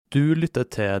Du lytter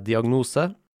til Diagnose,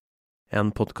 en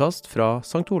podcast fra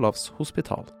St. Olavs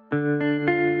hospital.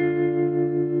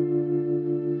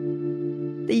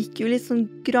 Det gikk jo litt sånn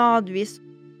gradvis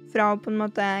fra å på en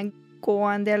måte gå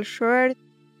en del selv,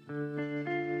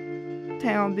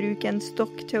 til å bruke en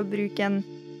stokk, til å bruke en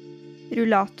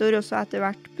rullator, og så etter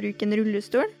hvert bruke en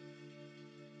rullestol.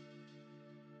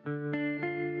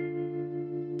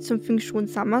 Som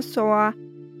funksjonshemmet så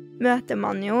møter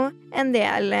man jo en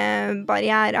del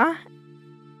barrierer.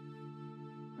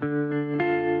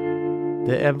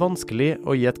 Det er vanskelig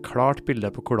å gi et klart bilde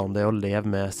på hvordan det er å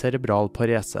leve med cerebral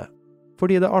parese,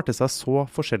 fordi det arter seg så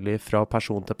forskjellig fra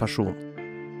person til person.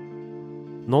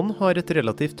 Noen har et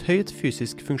relativt høyt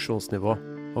fysisk funksjonsnivå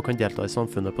og kan delta i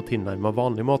samfunnet på tilnærmet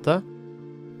vanlig måte,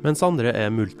 mens andre er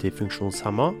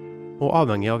multifunksjonshemmet og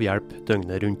avhengig av hjelp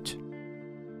døgnet rundt.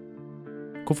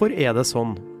 Hvorfor er det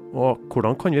sånn, og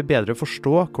hvordan kan vi bedre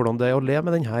forstå hvordan det er å leve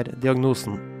med denne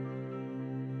diagnosen?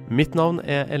 Mitt navn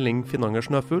er Elling Finanger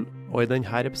Snøfugl, og i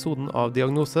denne episoden av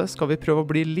Diagnose skal vi prøve å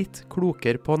bli litt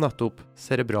klokere på nettopp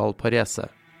cerebral parese,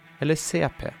 eller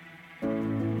CP.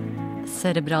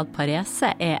 Cerebral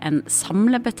parese er en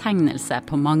samlebetegnelse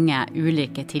på mange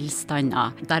ulike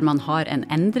tilstander der man har en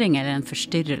endring eller en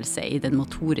forstyrrelse i den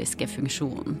motoriske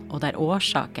funksjonen, og der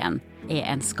årsaken er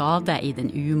en skade i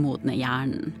den umodne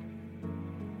hjernen.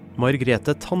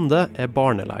 Margrethe Tande er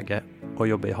barnelege og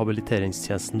jobber i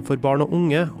habiliteringstjenesten for barn og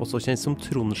unge, også kjent som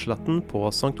Tronsletten på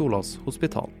St. Olavs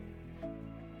hospital.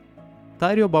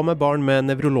 Der jobber med barn med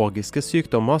nevrologiske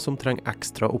sykdommer som trenger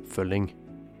ekstra oppfølging,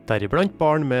 deriblant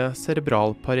barn med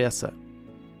cerebral parese.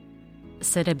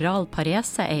 Cerebral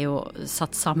parese er jo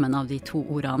satt sammen av de to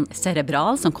ordene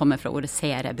cerebral, som kommer fra ordet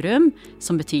cerebrum,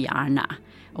 som betyr hjerne.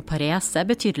 Og parese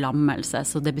betyr lammelse,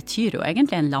 så det betyr jo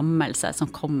egentlig en lammelse som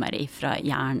kommer ifra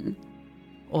hjernen.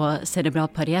 Og cerebral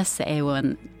parese er jo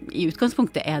i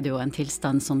utgangspunktet er det jo en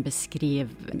tilstand som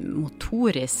beskriver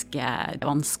motoriske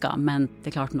vansker, men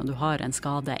det er klart når du har en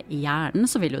skade i hjernen,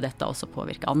 så vil jo dette også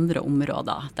påvirke andre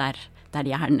områder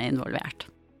der hjernen er involvert.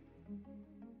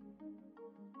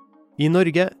 I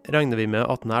Norge regner vi med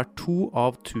at nær 2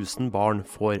 av 1000 barn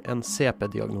får en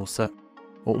CP-diagnose,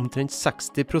 og omtrent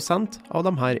 60% av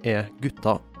dem her er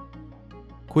gutter.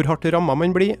 Hvor hardt rammet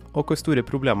man blir, og hvor store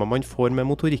problemer man får med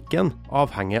motorikken,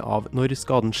 avhenger av når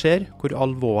skaden skjer, hvor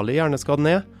alvorlig hjerneskaden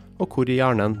er, og hvor i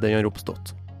hjernen den har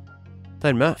oppstått.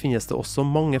 Dermed finnes det også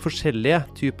mange forskjellige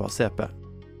typer CP.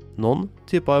 Noen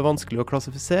typer er vanskelig å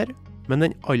klassifisere, men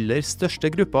den aller største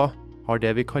gruppa har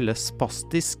det vi kaller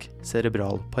spastisk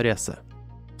cerebral parese.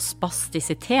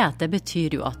 Spastisitet, det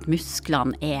betyr jo at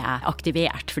musklene er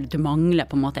aktivert, fordi du mangler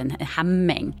på en måte en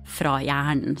hemming fra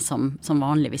hjernen som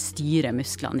vanligvis styrer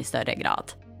musklene i større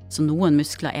grad. Så noen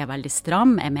muskler er veldig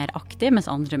stram, er mer aktive,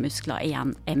 mens andre muskler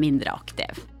igjen er mindre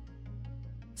aktive.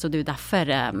 Så det er jo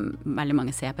derfor veldig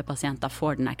mange CP-pasienter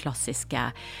får den klassiske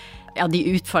de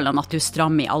utfallene at du er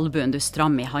stram i albuen, du er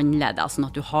stram i håndleddet, sånn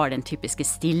at du har den typiske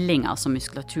stillingen som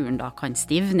muskulaturen da kan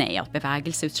stivne i, at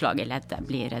bevegelseutslaget i leddet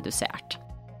blir redusert.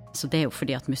 Så det er jo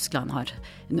fordi at musklene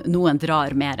noen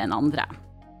drar mer enn andre.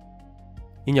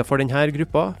 Innenfor denne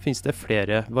gruppa finnes det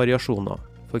flere variasjoner.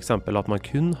 For eksempel at man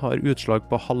kun har utslag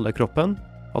på halve kroppen,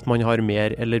 at man har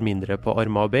mer eller mindre på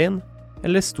armer og bein,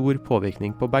 eller stor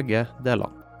påvirkning på begge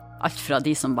delene. Alt fra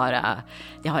de som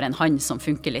de har en hånd som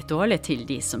funker litt dårlig, til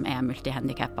de som er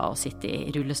multihandikappet og sitter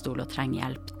i rullestol og trenger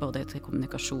hjelp både til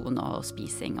kommunikasjon og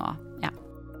spising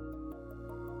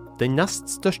Den nest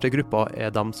største gruppa er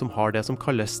de som har det som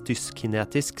kalles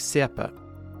dyskinetisk CP.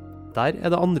 Der er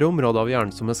det andre områder av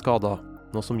hjernen som er skadet,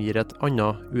 noe som gir et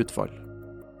annet utfall.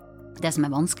 Det som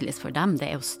er vanskeligst for dem, det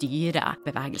er å styre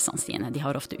bevegelsene sine. De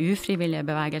har ofte ufrivillige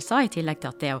bevegelser, i tillegg til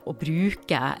at det å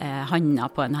bruke handa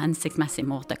på en hensiktsmessig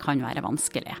måte kan være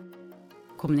vanskelig.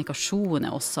 Kommunikasjon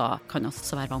kan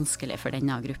også være vanskelig for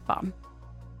denne gruppa.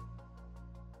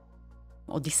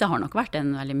 Og disse har nok vært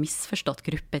en veldig misforstått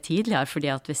gruppe tidligere, fordi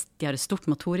at hvis de har et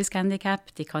stort motorisk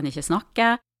handicap, de kan ikke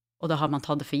snakke, og da har man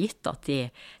tatt det for gitt at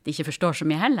de ikke forstår så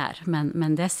mye heller.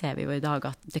 Men det ser vi jo i dag,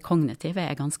 at det kognitive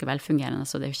er ganske velfungerende,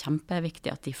 så det er jo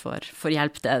kjempeviktig at de får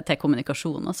hjelp til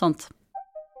kommunikasjon og sånt.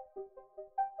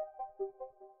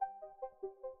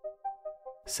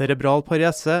 Cerebral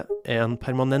parese er en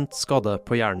permanent skade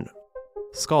på hjernen.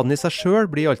 Skaden i seg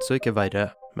selv blir altså ikke verre,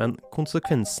 men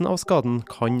konsekvensen av skaden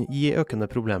kan gi økende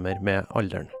problemer med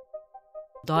alderen.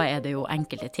 Da er det jo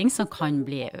enkelte ting som kan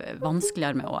bli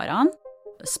vanskeligere med årene.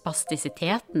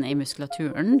 Spastisiteten i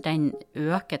muskulaturen, den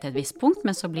øker til et visst punkt,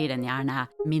 men så blir den gjerne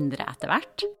mindre etter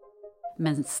hvert.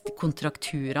 Mens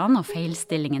kontrakturene og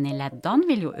feilstillingen i leddene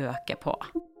vil jo øke på.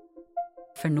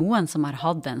 For noen som har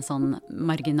hatt en sånn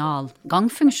marginal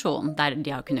gangfunksjon, der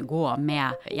de har kunnet gå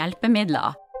med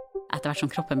hjelpemidler, etter hvert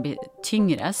som kroppen blir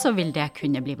tyngre, så vil det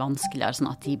kunne bli vanskeligere,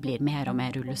 sånn at de blir mer og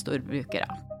mer rullestolbrukere.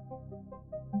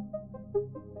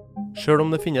 Selv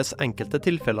om det finnes enkelte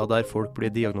tilfeller der folk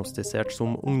blir diagnostisert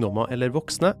som ungdommer eller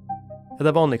voksne, er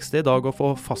det vanligste i dag å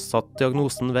få fastsatt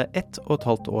diagnosen ved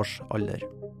 1,5 års alder.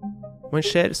 Man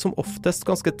ser som oftest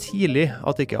ganske tidlig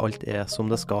at ikke alt er som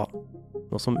det skal,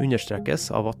 noe som understrekes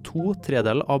av at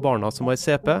 2/3 av barna som har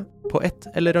CP, på et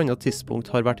eller annet tidspunkt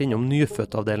har vært innom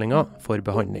nyfødtavdelingen for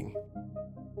behandling.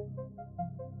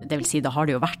 Det vil si, da har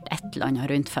det jo vært et eller annet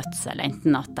rundt fødsel,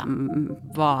 enten at de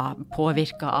var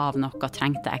påvirket av noe,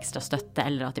 trengte ekstra støtte,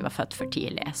 eller at de var født for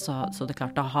tidlig. Så det er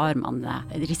klart, da har man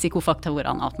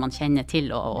risikofaktorene, at man kjenner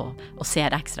til og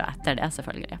ser ekstra etter det,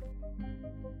 selvfølgelig.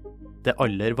 Det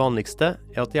aller vanligste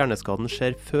er at hjerneskaden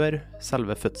skjer før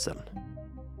selve fødselen.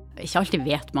 Ikke alltid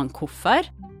vet man hvorfor,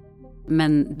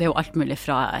 men det er jo alt mulig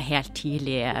fra helt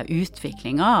tidlige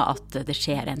utviklinger at det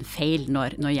skjer en feil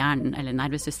når hjernen eller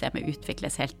nervesystemet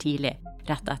utvikles helt tidlig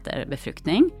rett etter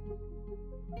befruktning.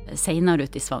 Senere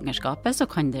ut i svangerskapet så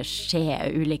kan det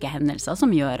skje ulike hendelser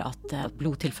som gjør at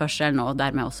blodtilførselen og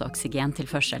dermed også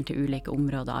oksygentilførselen til ulike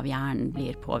områder av hjernen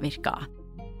blir påvirket.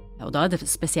 Og da er det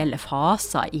spesielle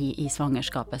faser i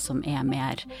svangerskapet som er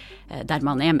mer, der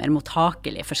man er mer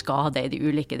mottakelig for skade i de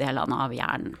ulike delene av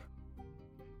hjernen.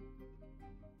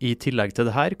 I tillegg til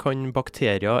dette kan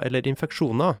bakterier eller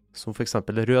infeksjoner, som for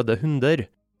eksempel røde hunder,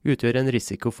 utgjøre en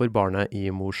risiko for barnet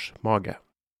i mors mage.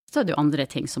 Så er det jo andre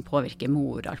ting som påvirker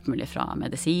mor, alt mulig fra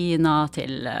medisiner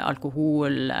til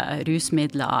alkohol,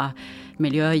 rusmidler,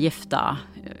 miljøgifter,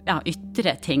 ja,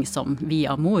 ytre ting som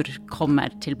via mor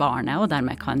kommer til barnet og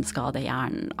dermed kan skade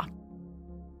hjernen. Da.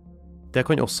 Det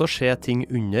kan også skje ting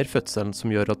under fødselen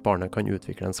som gjør at barnet kan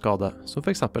utvikle en skade, som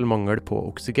for eksempel mangel på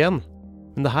oksygen.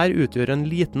 Men dette utgjør en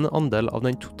liten andel av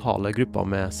den totale gruppa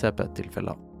med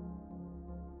CP-tilfeller.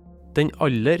 Den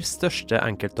aller største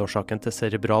enkeltårsaken til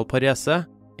cerebral parese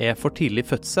er for tidlig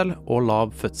fødsel og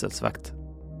lav fødselsvekt.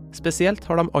 Spesielt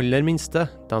har de aller minste,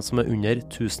 de som er under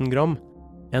 1000 gram,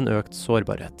 en økt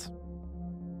sårbarhet.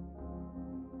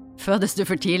 Fødes du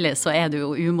for tidlig, så er du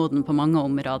jo umoden på mange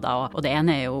områder, og det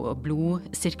ene er jo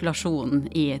blodsirkulasjonen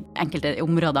i enkelte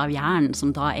områder av hjernen,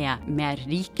 som da er mer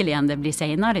rikelig enn det blir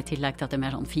senere, i tillegg til at det er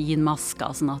mer sånn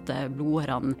finmasker, sånn at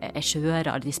blodårene er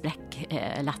skjørere, de sprekker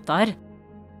lettere.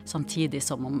 Samtidig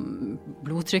som om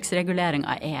blodtrykksreguleringen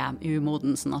er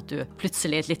umoden, sånn at du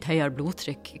plutselig et litt høyere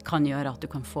blodtrykk kan gjøre at du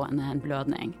kan få en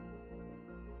blødning.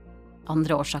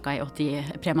 Andre årsaker er at de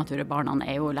premature barna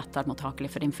er jo lettere mottakelig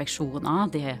for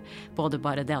infeksjoner. Det er både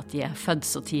bare det at de er født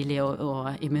så tidlig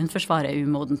og immunforsvaret er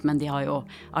umodent, men de har jo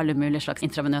alle mulige slags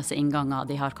intravenøse innganger,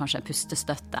 de har kanskje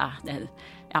pustestøtte.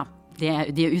 De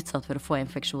er utsatt for å få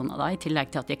infeksjoner da, i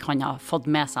tillegg til at de kan ha fått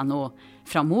med seg noe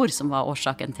fra mor som var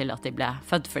årsaken til at de ble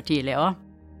født for tidlig også.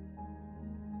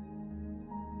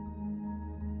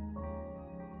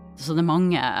 Så det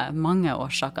er mange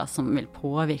årsaker som vil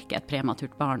påvirke et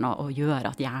prematurt barn og gjøre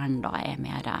at hjernen da er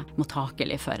mer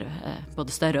mottakelig for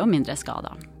både større og mindre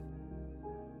skader.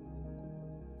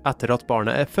 Etter at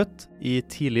barnet er født i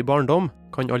tidlig barndom,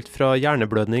 kan alt fra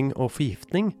hjerneblødning og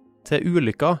forgiftning til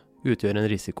ulykker utgjøre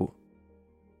en risiko.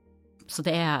 Så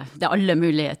det er alle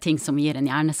mulige ting som gir en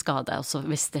hjerneskade, og så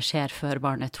hvis det skjer før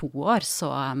barnet er 2 år,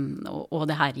 og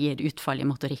det her gir utfall i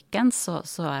motorikken, så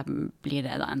blir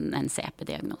det da en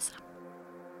CP-diagnose.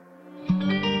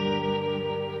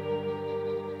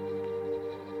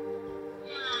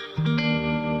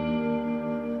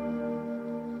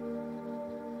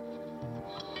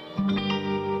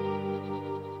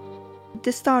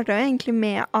 Det startet egentlig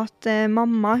med at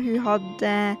mamma hun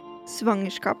hadde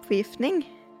svangerskapsforgiftning.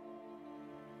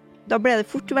 Da ble det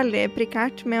fort veldig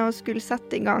prekært med å skulle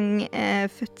sette i gang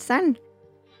fødselen.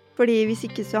 Fordi hvis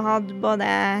ikke så hadde både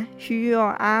hun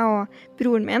og jeg og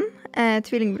broren min,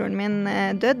 tvillingbroren min,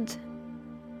 dødd.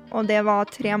 Og det var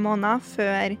 3 måneder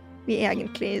før vi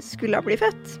egentlig skulle bli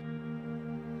født.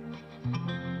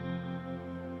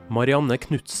 Marianne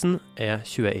Knudsen er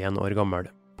 21 år gammel,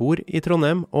 bor i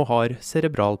Trondheim og har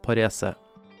cerebral parese.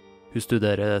 Hun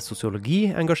studerer sosiologi,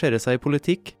 engasjerer seg i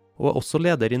politikk, og er også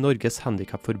leder i Norges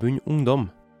Handicapforbund Ungdom.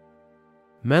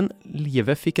 Men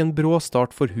livet fikk en brå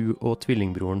start for hun og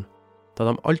tvillingbroren, da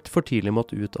de alt for tidlig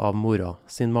måtte ut av mora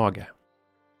sin mage.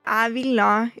 Jeg ville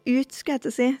ut, skulle jeg til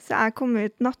å si, så jeg kom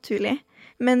ut naturlig.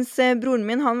 Mens broren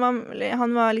min,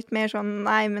 han var litt mer sånn,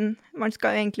 nei, men man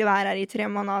skal jo egentlig være her i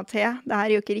 3 måneder til, det her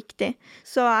er jo ikke riktig.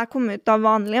 Så jeg kom ut da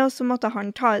vanlig, og så måtte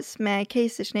han tas med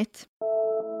keisersnitt.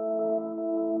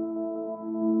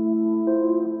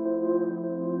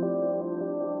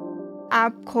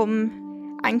 jeg kom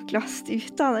enklest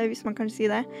ut av det, hvis man kan si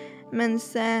det.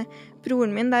 Mens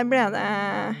broren min, der ble det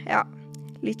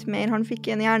litt mer. Han fikk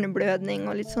en hjerneblødning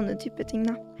og litt sånne type ting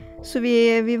da. Så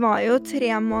vi var jo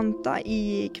 3 måneder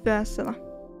i kvøse da.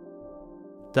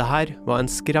 Dette var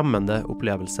en skremmende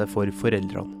opplevelse for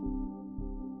foreldrene.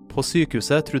 På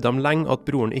sykehuset trodde de lenge at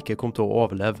broren ikke kom til å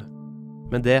overleve.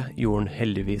 Men det gjorde han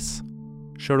heldigvis.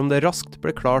 Selv om det raskt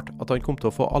ble klart at han kom til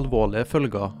å få alvorlige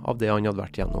følger av det han hadde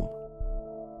vært gjennom.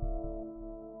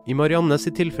 I Mariannes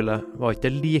tilfelle var ikke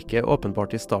det like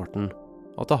åpenbart i starten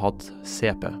at hun hadde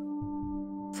CP.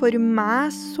 For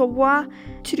meg så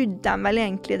trodde de vel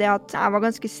egentlig det at jeg var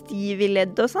ganske stiv i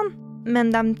ledd og sånn.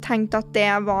 Men de tenkte at det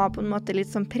var på en måte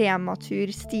litt sånn prematur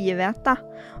stivhet da.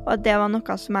 Og at det var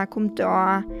noe som jeg kom til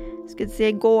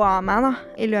å gå av meg da,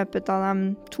 i løpet av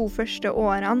de 2 første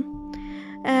årene.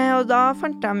 Og da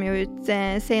fant de jo ut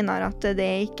senere at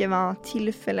det ikke var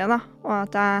tilfellet da, og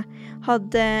at jeg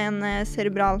hadde en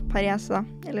cerebral parese da,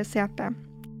 eller CP.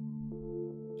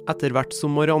 Etter hvert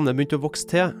som Marianne begynte å vokse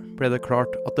til, ble det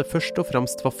klart at det først og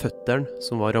fremst var føtteren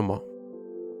som var rammet.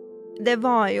 Det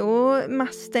var jo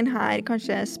mest den her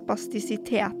kanskje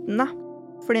spastisiteten da.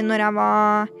 Fordi når jeg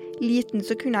var liten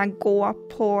så kunne jeg gå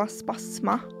på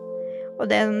spasma. Og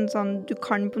det er sånn, du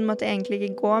kan på en måte egentlig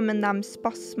ikke gå, men de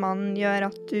spasmene gjør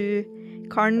at du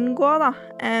kan gå da.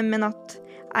 Men at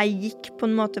jeg gikk på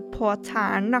en måte på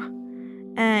tæren da.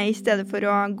 I stedet for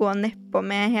å gå nedpå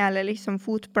med hele liksom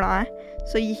fotbladet,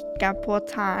 så gikk jeg på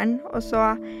tæren. Og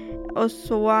så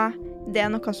det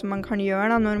er noe som man kan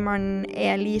gjøre da, når man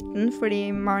er liten, fordi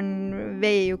man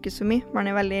veier jo ikke så mye, man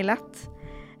er veldig lett.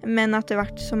 Men etter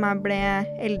hvert som jeg ble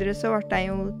eldre, så ble jeg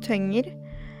jo tyngre.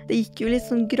 Det gikk jo litt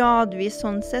sånn gradvis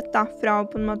sånn sett da, fra å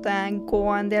på en måte gå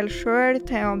en del selv,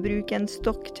 til å bruke en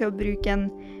stokk, til å bruke en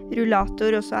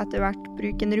rullator, og så etter hvert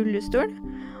bruke en rullestol.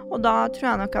 Og da tror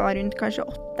jeg nok jeg var rundt kanskje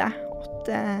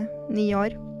 8-9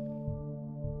 år.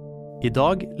 I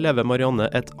dag lever Marianne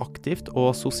et aktivt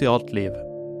og sosialt liv.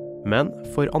 Men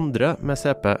for andre med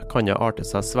CP kan det arte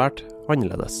seg svært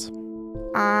annerledes.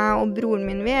 Jeg og broren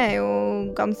min, vi er jo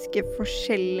ganske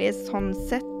forskjellige sånn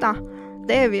sett da.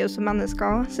 Det er vi jo som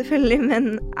mennesker også, selvfølgelig, men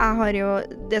jeg har jo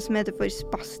det som heter for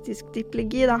spastisk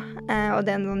diplegi da, og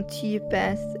det er en sånn type,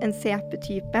 en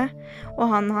CP-type, og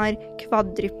han har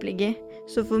kvadriplegi.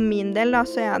 Så for min del da,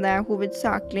 så er det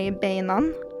hovedsakelig beina,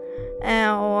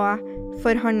 og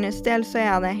for hans del så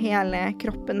er det hele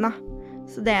kroppen da.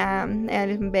 Så det er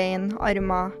liksom bein,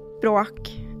 armer, språk,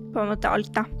 på en måte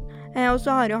alt da. Og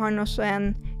så har jo han også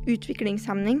en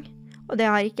utviklingshemning, og det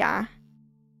har ikke jeg.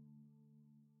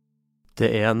 Det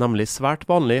er nemlig svært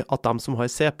vanlig at de som har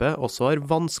CP også har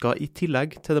vansker i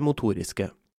tillegg til det motoriske.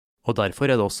 Og derfor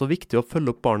er det også viktig å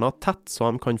følge opp barna tett så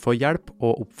de kan få hjelp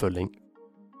og oppfølging.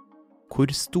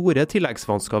 Hvor store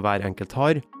tilleggsvansker hver enkelt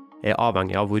har, er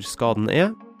avhengig av hvor skaden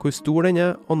er, hvor stor den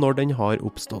er og når den har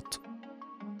oppstått.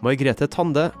 Margrethe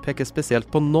Tande peker spesielt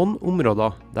på noen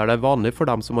områder der det er vanlig for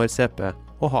dem som har CP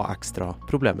å ha ekstra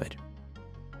problemer.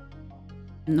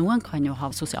 Noen kan jo ha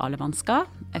sosiale vansker.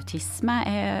 Autisme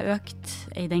er økt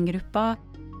i den gruppa.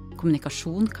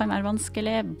 Kommunikasjon kan være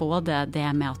vanskelig. Både det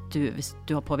med at hvis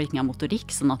du har påvirkning av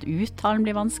motorikk, sånn at uttalen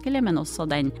blir vanskelig, men også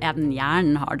den evnen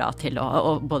hjernen har da til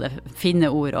å både finne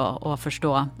ord og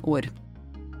forstå ord.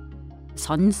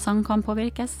 Sansene kan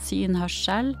påvirkes, syn,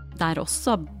 hørsel. Der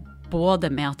også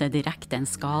både med at det er direkte en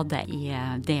skade i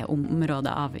det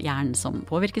området av hjernen som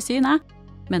påvirker synet,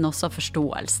 men også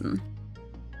forståelsen.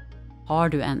 Har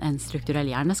du en strukturell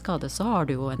hjerneskade, så har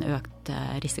du jo en økt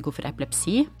risiko for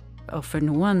epilepsi. Og for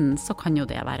noen så kan jo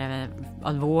det være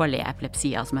alvorlige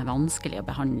epilepsier som er vanskelig å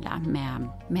behandle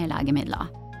med legemidler,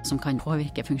 som kan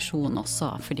påvirke funksjonen også,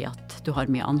 fordi at du har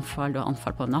mye anfall, du har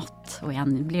anfall på natt, og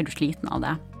igjen blir du sliten av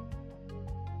det.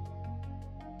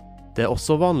 Det er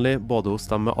også vanlig både hos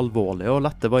dem med alvorlige og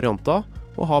lette varianter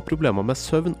å ha problemer med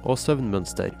søvn og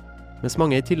søvnmønster, mens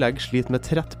mange i tillegg sliter med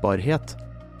trettbarhet,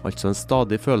 altså en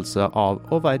stadig følelse av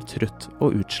å være trøtt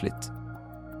og utslitt.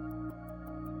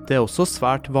 Det er også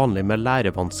svært vanlig med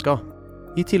lærevansker,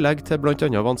 i tillegg til blant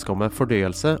annet vansker med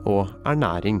fordøyelse og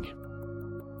ernæring.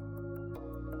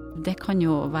 Det kan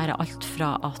jo være alt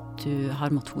fra at du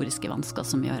har motoriske vansker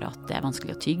som gjør at det er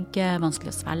vanskelig å tygge,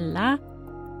 vanskelig å svelge.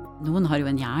 Noen har jo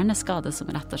en hjerneskade som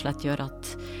rett og slett gjør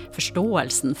at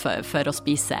forståelsen for å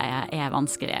spise er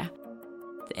vanskelig.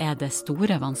 Er det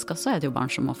store vansker, så er det jo barn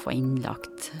som må få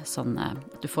innlagt sånn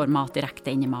at du får mat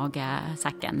direkte inn i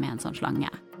magesekken med en sånn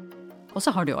slange. Og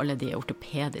så har du jo alle de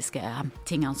ortopediske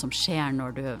tingene som skjer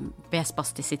når du ved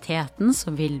spastisiteten,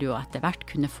 så vil du jo etter hvert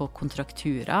kunne få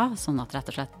kontrakturer, sånn at rett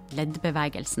og slett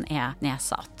leddbevegelsen er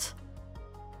nedsatt.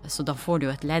 Så da får du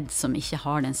jo et ledd som ikke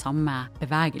har den samme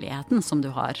bevegeligheten som du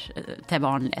har til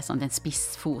vanlig, sånn en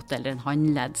spissfot eller en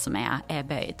håndledd som er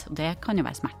bøyd. Og det kan jo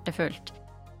være smertefullt.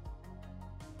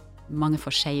 Mange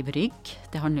får skeiv rygg.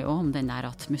 Det handler jo om den der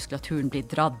at muskulaturen blir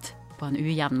dratt på en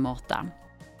ujevn måte.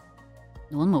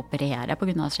 Noen må operere på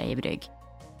grunn av skeiv rygg.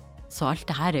 Så alt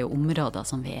det her er jo områder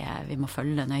som vi må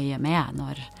følge nøye med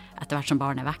etter hvert som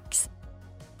barnet vokser.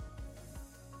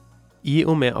 I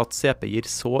og med at CP gir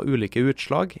så ulike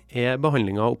utslag,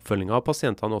 behandlingen og oppfølgingen av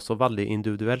pasientene også veldig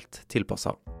individuelt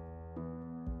tilpasset.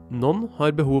 Noen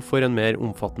har behov for en mer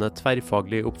omfattende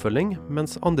tverrfaglig oppfølging,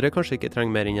 mens andre kanskje ikke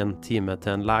trenger mer enn en time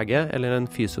til en lege eller en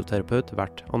fysioterapeut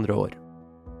hvert andre år.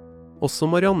 Også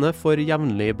Marianne får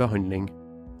jevnlig behandling,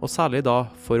 og særlig da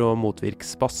for å motvirke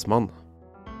spasmene.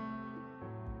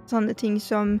 Sånne ting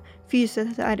som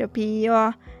fysioterapi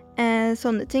og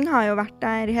sånne ting har jo vært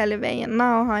der hele veien,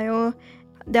 da, og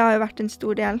det har jo vært en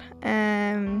stor del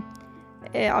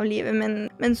av livet.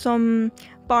 Men som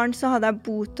barn så hadde jeg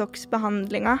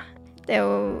Botox-behandlinger. Det er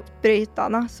jo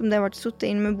sprøyter da, som det ble satt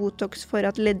inn med Botox for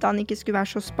at leddene ikke skulle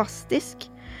være så spastisk.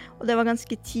 Og det var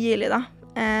ganske tidlig da,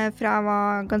 fra jeg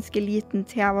var ganske liten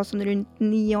til jeg var sånn rundt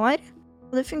 9 år.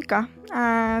 Og det funket.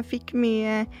 Jeg fikk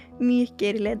mye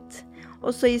mykere ledd.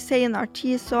 Og så i senere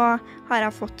tid så har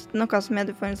jeg fått noe som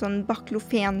heter for en sånn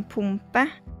baklofenpumpe.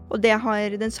 Og det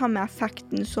har den samme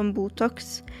effekten som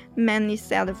Botox, men i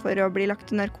stedet for å bli lagt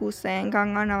i narkose en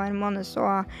gang annenhver måned,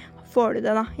 så får du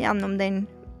det da, gjennom den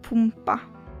pumpa.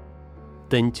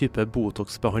 Den type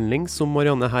Botox-behandling som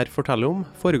Marianne her forteller om,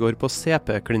 foregår på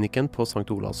CP-klinikken på St.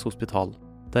 Olavs hospital,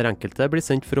 der enkelte blir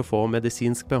sendt for å få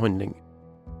medisinsk behandling.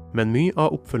 Men mye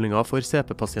av oppfølgingen for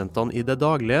CP-pasientene i det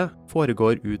daglige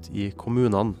foregår ut i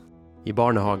kommunene, i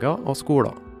barnehager og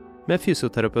skoler, med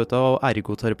fysioterapeuter og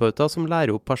ergoterapeuter som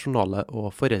lærer opp personale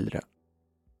og foreldre.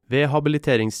 Ved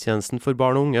habiliteringstjenesten for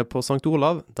barn og unge på St.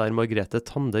 Olav, der Margrethe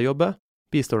Tande jobber,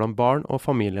 bistår de barn og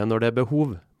familie når det er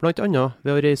behov, blant annet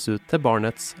ved å reise ut til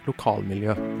barnets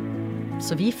lokalmiljø.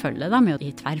 Så vi følger dem jo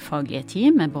i tverrfaglige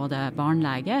team med både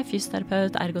barnelege,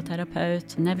 fysioterapeut,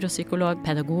 ergoterapeut, nevropsykolog,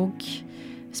 pedagog,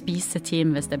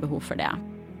 spiseteam hvis det er behov for det.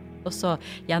 Og så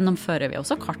gjennomfører vi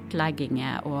også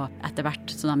kartlegginger, og etter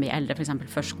hvert som de blir eldre, for eksempel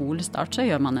før skolestart, så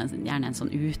gjør man gjerne en sånn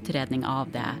utredning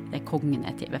av det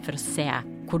kognitive for å se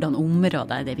hvordan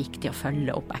områder det er viktig å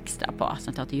følge opp ekstra på,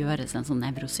 sånn at det gjøres en sånn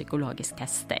nevropsykologisk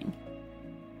testing.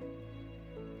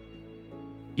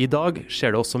 I dag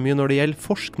skjer det også mye når det gjelder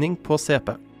forskning på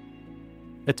CP.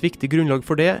 Et viktig grunnlag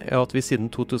for det er at vi siden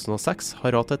 2006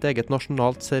 har hatt et eget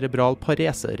nasjonalt cerebral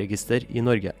parese-register i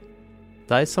Norge.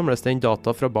 Der samles det inn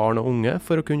data fra barn og unge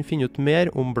for å kunne finne ut mer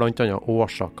om blant annet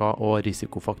årsaker og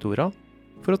risikofaktorer,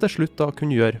 for å til slutt da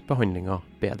kunne gjøre behandlingen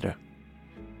bedre.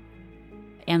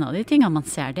 En av de tingene man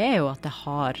ser, det er jo at det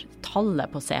har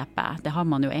tallet på CP. Det har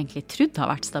man jo egentlig trodd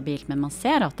har vært stabilt, men man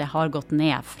ser at det har gått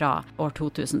ned fra år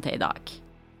 2000 til i dag.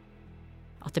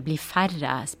 At det blir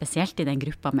færre, spesielt i den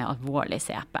gruppa med alvorlig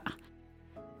CP.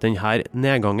 Denne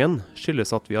nedgangen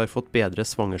skyldes at vi har fått bedre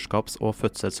svangerskaps- og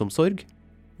fødselsomsorg,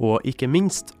 og ikke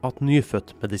minst at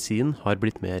nyfødtmedisin har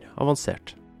blitt mer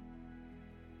avansert.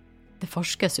 Det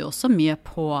forskes jo også mye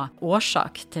på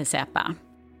årsak til CP,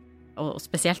 og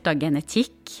spesielt da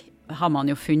genetikk har man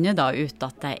jo funnet da ut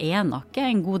at det er nok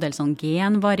en god del sånn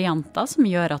genvarianter som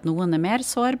gjør at noen er mer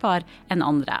sårbar enn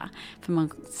andre. For man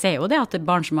ser jo det at det er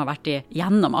barn som har vært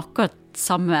gjennom akkurat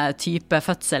samme type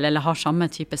fødsel eller har samme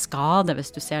type skade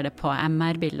hvis du ser det på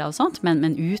MR-bilder og sånt,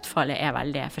 men utfallet er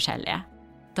veldig forskjellig.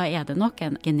 Da er det nok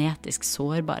en genetisk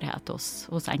sårbarhet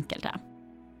hos enkelte.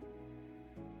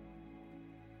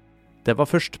 Det var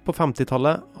først på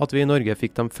 50-tallet at vi i Norge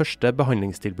fikk de første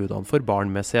behandlingstilbudene for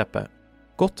barn med CP,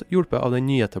 godt hjulpet av den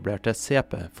nyetablerte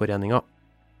CP-foreningen.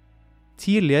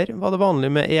 Tidligere var det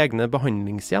vanlig med egne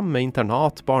behandlingshjem med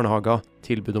internat, barnehager,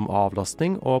 tilbud om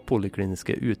avlastning og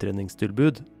polikliniske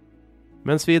utredningstilbud.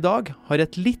 Mens vi i dag har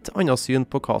et litt annet syn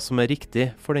på hva som er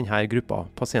riktig for denne gruppa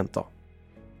pasienter.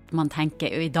 Man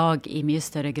tenker jo i dag i mye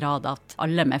større grad at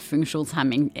alle med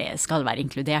funksjonshemming skal være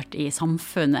inkludert i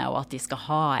samfunnet, og at de skal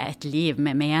ha et liv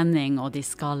med mening, og de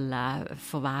skal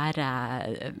få være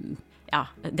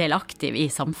delaktiv i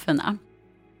samfunnet.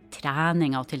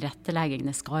 Trening og tilrettelegging,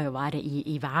 det skal jo være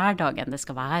i hverdagen, det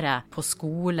skal være på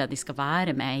skole, de skal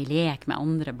være med i lek med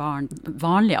andre barn.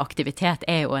 Vanlig aktivitet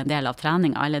er jo en del av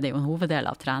treninga, eller det er jo en hoveddel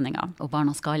av treninga, og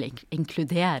barna skal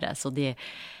inkluderes, og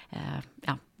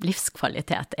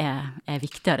livskvalitet er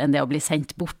viktigere enn det å bli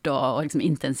sendt bort og liksom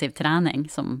intensiv trening,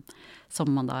 som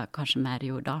man da kanskje mer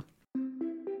gjorde da.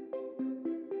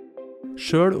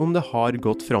 Selv om det har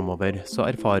gått fremover, så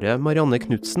erfarer Marianne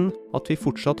Knudsen at vi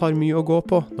fortsatt har mye å gå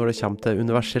på når det kommer til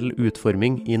universell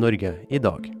utforming i Norge i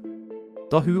dag.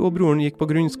 Da hun og broren gikk på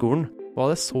grunnskolen,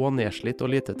 var det så nedslitt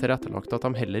og lite tilrettelagt at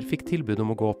de heller fikk tilbud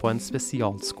om å gå på en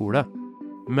spesialskole.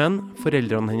 Men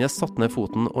foreldrene hennes satte ned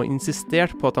foten og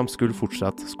insisterte på at de skulle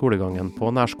fortsette skolegangen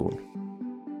på nærskolen.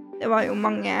 Det var jo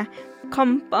mange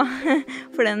kamper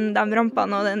for de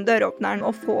rampene og den døråpneren å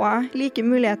få like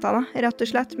muligheter, da, rett og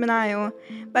slett. Men jeg er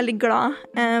jo veldig glad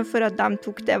for at de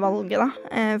tok det valget,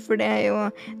 da. For det er jo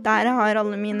der jeg har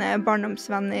alle mine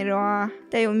barndomsvenner, og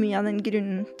det er jo mye av den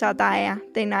grunnen til at jeg er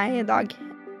den jeg er i dag.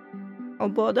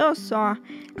 Og både også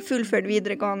fullført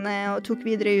videregående og tok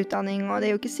videre utdanning, og det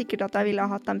er jo ikke sikkert at jeg ville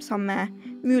ha hatt de samme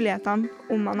mulighetene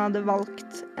om man hadde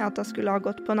valgt at jeg skulle ha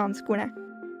gått på en annen skole.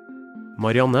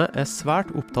 Marianne er svært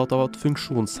opptatt av at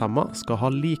funksjonshemma skal ha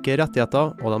like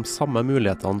rettigheter og de samme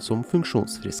mulighetene som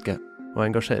funksjonsfriske, og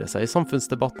engasjere seg i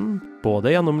samfunnsdebatten,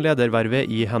 både gjennom ledervervet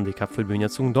i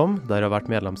Handicapforbundets ungdom, der hun har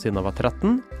vært medlem siden hun var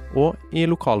 13, og i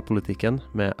lokalpolitikken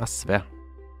med SV.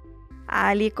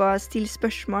 Jeg liker å stille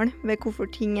spørsmål ved hvorfor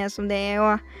ting er som det er,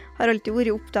 og har alltid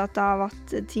vært opptatt av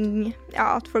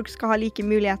at folk skal ha like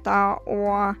muligheter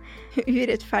og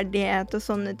urettferdighet og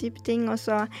sånne type ting. Og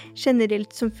så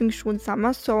generelt som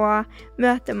funksjonshemmet så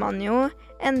møter man jo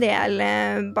en del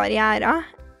barrierer.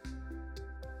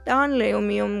 Det handler jo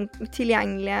mye om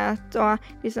tilgjengelighet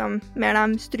og liksom mer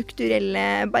de strukturelle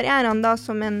barrierene, da,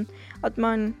 som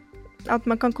at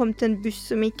man kan komme til en buss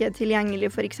som ikke er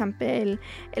tilgjengelig, for eksempel,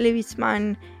 eller hvis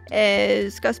man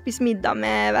skal spise middag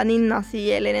med venninna si,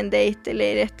 eller en date,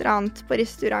 eller et eller annet på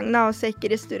restaurant, da, og så er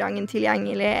ikke restauranten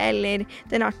tilgjengelig, eller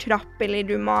den har trapp, eller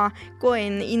du må gå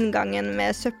inn inngangen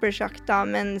med søppelsjakta,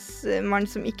 mens man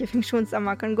som ikke er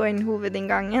funksjonshemmet kan gå inn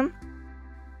hovedinngangen.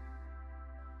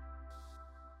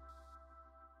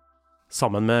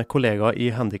 Sammen med kollega i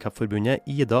Handicapforbundet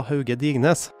Ida Hauge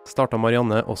Dignes startet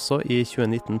Marianne også i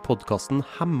 2019 podcasten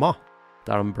Hemma,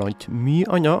 der de blant mye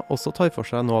annet også tar for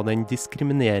seg noe av den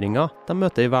diskrimineringen de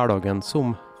møter i hverdagen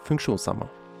som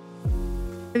funksjonshemmet.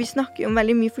 Vi snakker jo om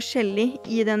veldig mye forskjellig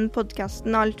i den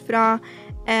podcasten, alt fra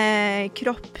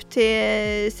kropp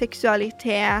til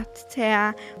seksualitet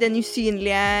til den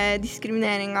usynlige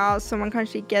diskrimineringen som man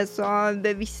kanskje ikke er så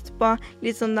bevisst på.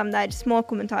 Litt sånn de der små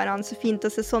kommentarene, så fint å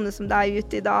se sånne som deg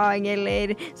ute i dag,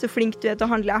 eller så flink du er til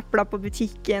å handle epler på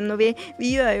butikken. Og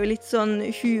vi gjør jo litt sånn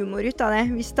humor ut av det.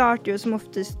 Vi starter jo som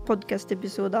oftest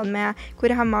podcastepisodene med hvor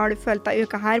hjemme har du følt deg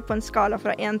uka her på en skala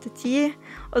fra 1 til 10,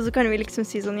 og så kan vi liksom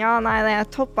si sånn, ja, nei, det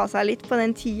toppet seg litt på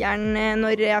den 10-eren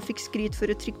når jeg fikk skryt for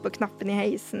å trykke på knappen i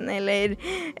heisen, eller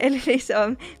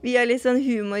liksom, vi gjør litt sånn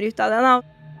humor ut av det, da.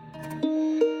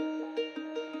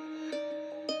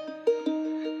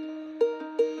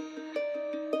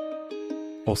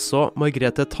 Også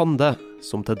Margrethe Tande,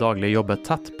 som til daglig jobber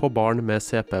tett på barn med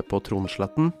CP på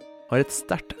Tronsletten, har et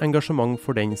sterkt engasjement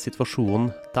for den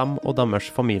situasjonen dem og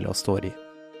deres familier står i.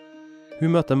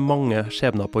 Hun møter mange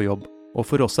skjebner på jobb, og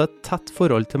får også et tett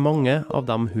forhold til mange av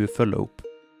dem hun følger opp.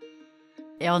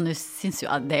 Ja, nå synes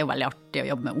jeg det er jo veldig artig å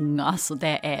jobbe med unger, så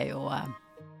det er jo,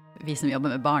 vi som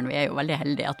jobber med barn, vi er jo veldig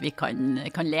heldige at vi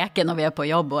kan leke når vi er på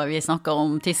jobb, og vi snakker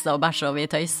om tisse og bæsj, og vi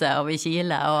tøyser, og vi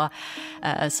kiler,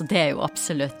 så det er jo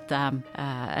absolutt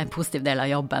en positiv del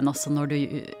av jobben, også når du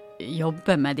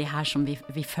jobber med de her som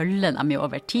vi følger dem jo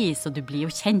over tid, så du blir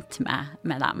jo kjent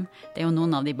med dem. Det er jo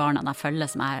noen av de barna jeg følger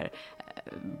som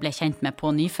ble kjent med på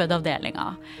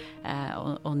nyfødavdelingen,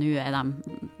 og nå er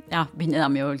begynner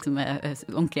de jo liksom med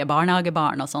ordentlige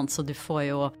barnehagebarn og sånt, så du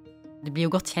blir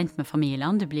jo godt kjent med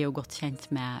familiene, du blir jo godt kjent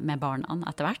med barna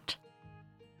etter hvert.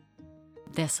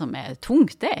 Det som er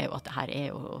tungt, det er jo at det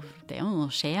er jo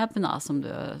noen skjebner som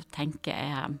du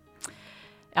tenker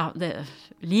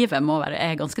livet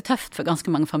er ganske tøft for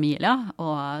ganske mange familier,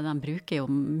 og de bruker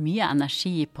jo mye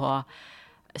energi på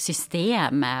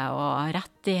systemet og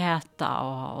rettigheter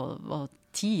og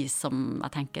tid som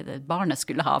jeg tenker barnet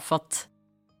skulle ha fått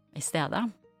i stedet.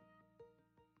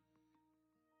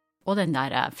 Og den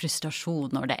der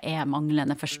frustrasjonen når det er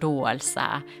manglende forståelse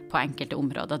på enkelte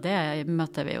områder, det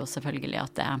møter vi jo selvfølgelig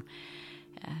at det er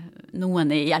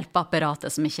noen i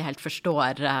hjelpeapparatet som ikke helt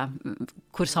forstår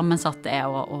hvor sammensatt det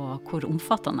er og hvor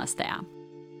omfattende det er.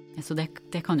 Så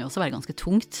det kan jo også være ganske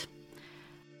tungt.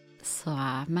 Så,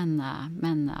 men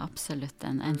absolutt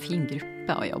en fin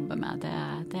gruppe å jobbe med,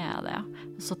 det er det.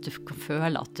 Så at du kan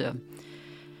føle at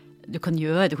du kan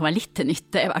være litt til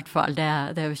nytte i hvert fall. Det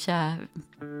er jo ikke,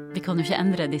 vi kan jo ikke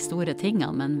endre de store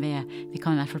tingene, men vi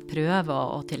kan i hvert fall prøve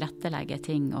å tilrettelegge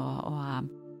ting og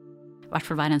i hvert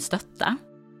fall være en støtte.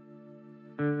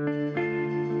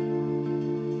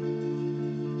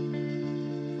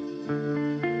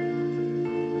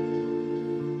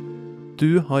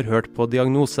 Du har hørt på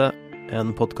Diagnose,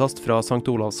 en podcast fra St.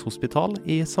 Olavs hospital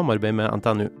i samarbeid med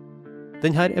NTNU.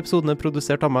 Denne episoden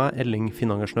produsert av meg, Elling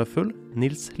Finanger Snøfull,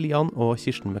 Nils Lian og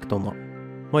Kirsten McDonough.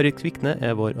 Marit Kvikne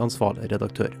vår ansvarlige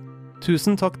redaktør.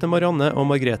 Tusen takk til Marianne og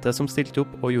Margrethe som stilte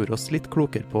opp og gjorde oss litt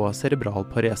klokere på cerebral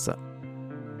parese.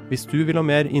 Hvis du vil ha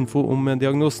mer info om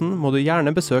diagnosen, må du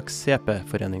gjerne besøke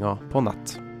CP-foreningen på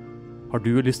nett. Har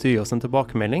du lyst til å gi oss en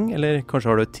tilbakemelding, eller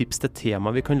kanskje har du et tips til tema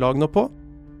vi kan lage noe på?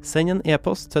 Send en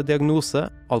e-post til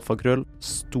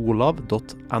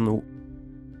diagnose@stolav.no.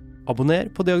 Abonner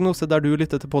på Diagnose der du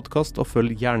lytter til podcast, og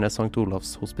følg gjerne St.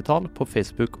 Olavs hospital på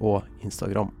Facebook og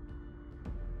Instagram.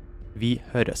 Vi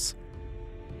høres.